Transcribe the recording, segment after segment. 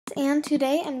and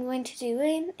today I'm going to do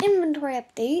an inventory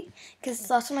update because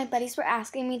lots of my buddies were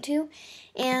asking me to,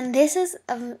 and this is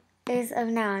of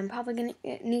now. I'm probably going to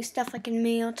get new stuff like in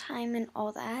mail time and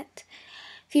all that.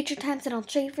 Future times and I'll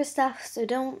trade for stuff, so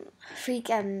don't freak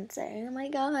out and say, oh my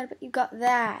god, but you got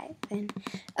that. And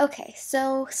okay,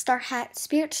 so star hat,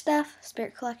 spirit stuff,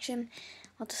 spirit collection,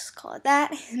 I'll just call it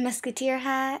that. Musketeer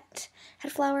hat,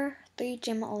 head flower, 3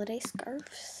 Gem Holiday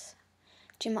scarves,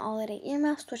 Gem Holiday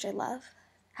earmuffs, which I love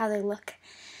how they look,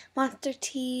 monster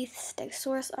teeth,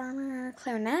 Stegosaurus armor,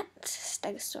 clarinet,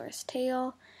 Stegosaurus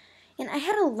tail, and I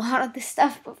had a lot of this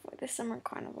stuff before the summer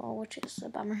carnival, which is a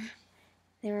bummer.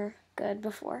 They were good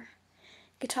before.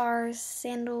 Guitars,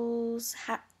 sandals,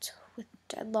 hat with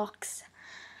dreadlocks,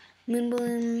 moon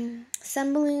balloon,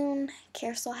 sun balloon,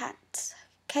 carousel hat,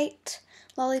 kite,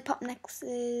 lollipop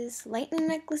necklaces, lightning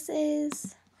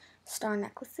necklaces, star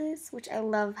necklaces, which I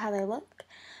love how they look,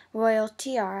 royal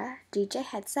tiara, DJ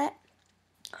headset,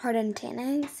 hard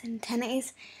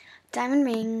antennas, diamond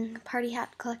ring, party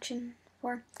hat collection,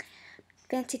 4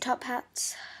 fancy top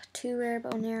hats, 2 rare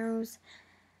bow and arrows,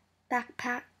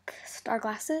 backpack, star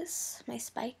glasses, my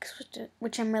spikes,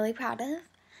 which I'm really proud of,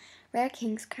 rare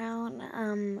king's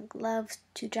crown, gloves,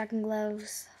 2 dragon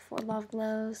gloves, 4 love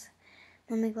gloves,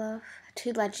 mummy glove,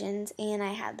 2 legends, and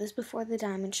I had this before the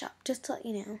diamond shop, just to let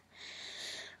you know.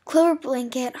 Clover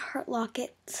blanket, heart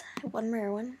locket, 1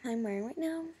 rare one I'm wearing right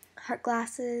now, heart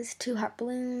glasses, 2 heart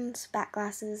balloons, back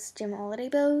glasses, Gem Holiday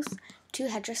bows, 2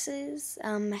 headdresses,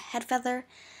 head feather,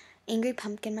 angry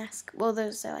pumpkin mask. Well,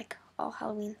 those are like all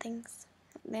Halloween things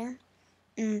there.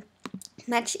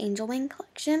 Match angel wing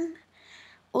collection,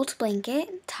 old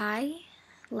blanket, tie,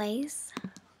 lace,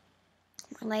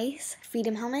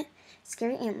 freedom helmet,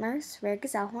 scary antlers, rare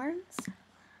gazelle horns,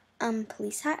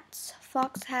 police hats,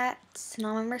 fox hats,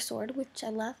 non-member sword, which I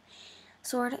love,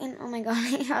 sword, and oh my god,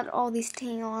 I had all these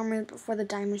tail armors before the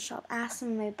diamond shop. Ask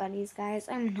some of my buddies, guys,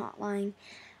 I'm not lying.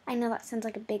 I know that sounds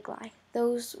like a big lie.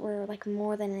 Those were like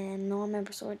more than a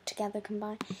non-member sword together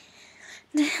combined.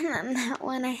 And that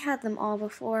one, I had them all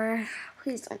before.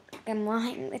 Please don't think I'm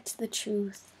lying, it's the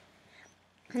truth.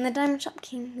 And the diamond shop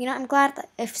came, I'm glad that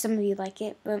if some of you like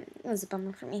it, but it was a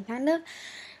bummer for me, kind of.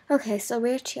 Okay, so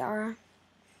rare tiara.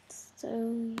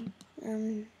 So,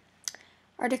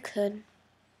 Arctic hood,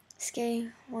 scary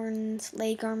horns,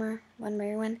 leg armor, 1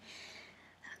 rare one,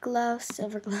 gloves,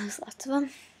 silver gloves, lots of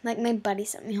them. Like my buddy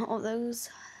sent me all those.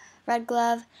 Red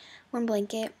glove, 1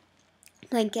 blanket,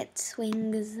 blankets,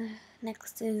 wings,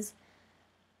 necklaces,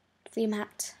 freedom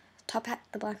hat, top hat,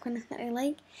 the black one that I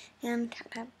like, and cat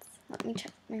hats. Let me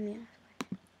check my mail.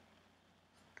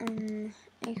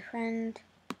 A friend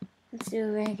wants to do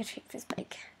a very good trade for his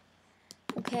bike.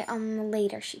 Okay,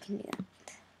 later she can do that.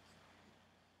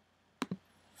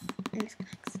 I'm just gonna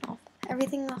exit off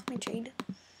everything off my trade.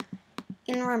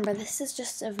 And remember, this is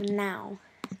just of now,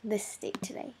 this date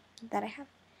today that I have.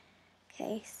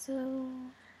 Okay, so,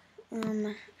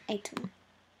 item.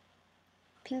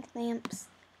 Pink lamps,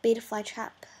 beta fly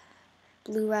trap,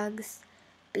 blue rugs,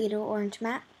 beta orange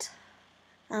mat,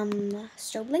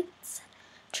 strobe lights,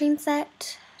 train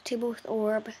set, table with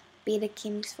orb, beta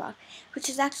canvas frog, which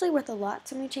is actually worth a lot.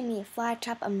 Somebody trained me a fly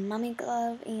trap, a mummy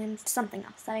glove, and something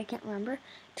else that I can't remember.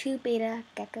 2 beta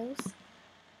geckos,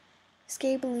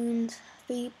 scary balloons,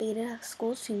 3 beta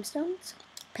skull tombstones,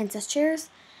 princess chairs,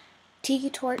 tiki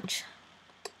torch,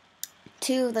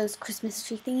 2 of those Christmas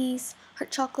tree thingies, heart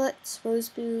chocolates, rose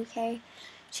bouquet,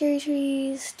 cherry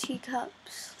trees,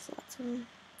 teacups, lots of them.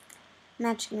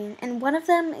 Magic mirror, and one of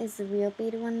them is the real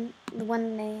beta one.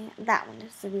 That one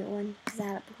is the real one because I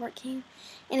had it before it came.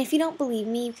 And if you don't believe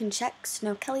me, you can check.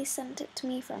 Snow Kelly sent it to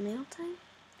me for a mail time,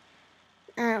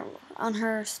 on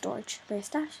her storage rare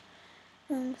stash.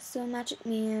 So magic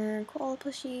mirror, koala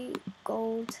plushie,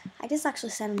 gold. I just actually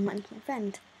sent one to my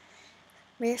friend.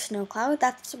 Rare snow cloud.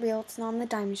 That's real. It's not in the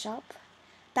diamond shop.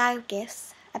 Bag of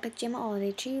gifts. Epic gem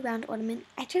holiday tree, round ornament.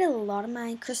 I traded a lot of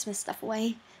my Christmas stuff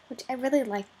away, which I really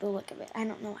liked the look of it. I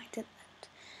don't know why I did that.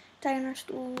 Diner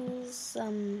stools,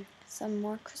 some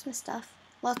more Christmas stuff.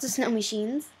 Lots of snow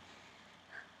machines.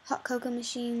 Hot cocoa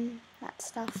machine, that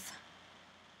stuff.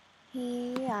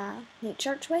 Yeah,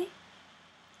 nature archway.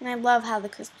 And I love how the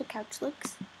crystal couch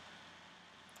looks.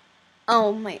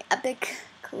 Oh, my epic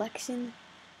collection.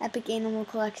 Epic animal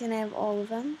collection. I have all of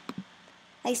them.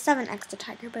 I used to have an extra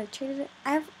tiger, but I traded it.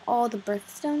 I have all the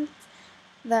birthstones.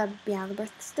 The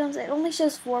birthstones. It only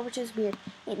shows 4, which is weird.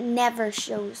 It never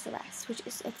shows the rest,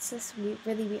 it's this weird,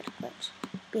 really weird glitch.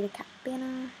 Beta cat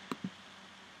banner,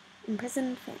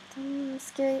 imprisoned phantom,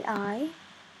 scary eye,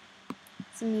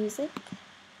 some music.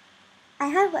 I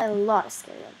have a lot of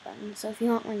scary eye buttons, so if you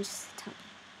want one, just tell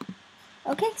me.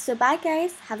 Okay, so bye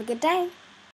guys. Have a good day.